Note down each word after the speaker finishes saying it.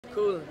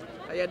Cool.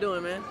 How y'all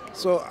doing, man?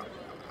 So,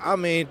 I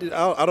mean,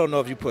 I don't know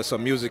if you put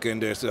some music in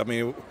there. So, I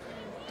mean,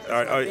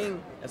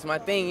 that's my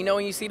thing. You know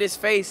when you see this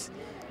face,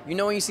 you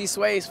know when you see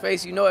Swae's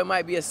face, you know it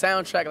might be a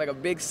soundtrack, like a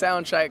big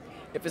soundtrack,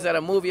 if it's at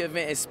a movie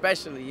event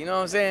especially. You know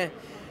what I'm saying?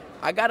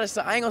 I ain't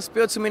gonna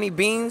spill too many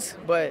beans,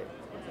 but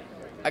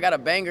I got a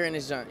banger in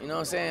this junk. You know what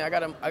I'm saying? I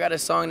got a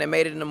song that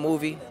made it in the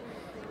movie,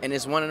 and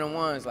it's one of the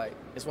ones. Like,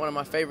 it's one of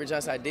my favorite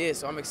junks I did,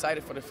 so I'm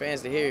excited for the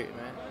fans to hear it,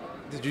 man.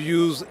 Did you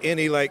use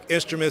any like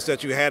instruments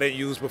that you hadn't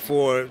used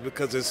before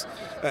because it's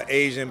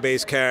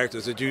Asian-based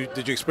characters? Did you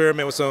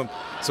experiment with some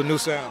new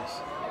sounds?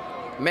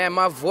 Man,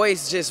 my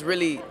voice was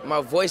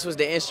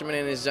the instrument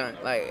in this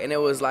junk. Like, and it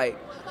was like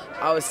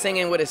I was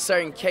singing with a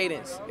certain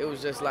cadence. It was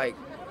just like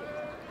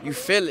you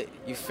feel it,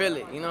 you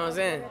know what I'm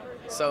saying?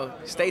 So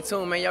stay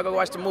tuned, man. Y'all go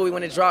watch the movie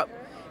when it drop.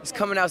 It's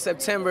coming out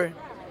September.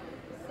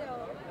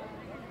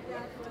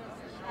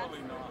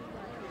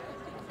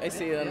 They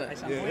see it on the.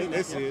 Yeah,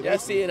 they see it.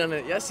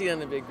 Y'all see it on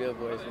the big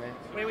billboards,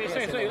 man. Wait,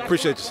 sorry.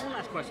 Appreciate you. One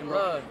last question,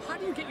 bro. How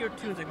do you get your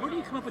tunes? Like, where do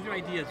you come up with your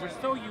ideas? They're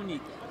so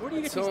unique. Where do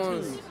you get these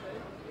tunes?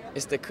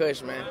 It's the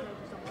kush, man.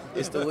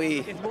 It's the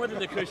weed. It's more than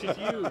the kush, it's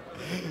you.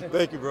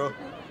 Thank you, bro.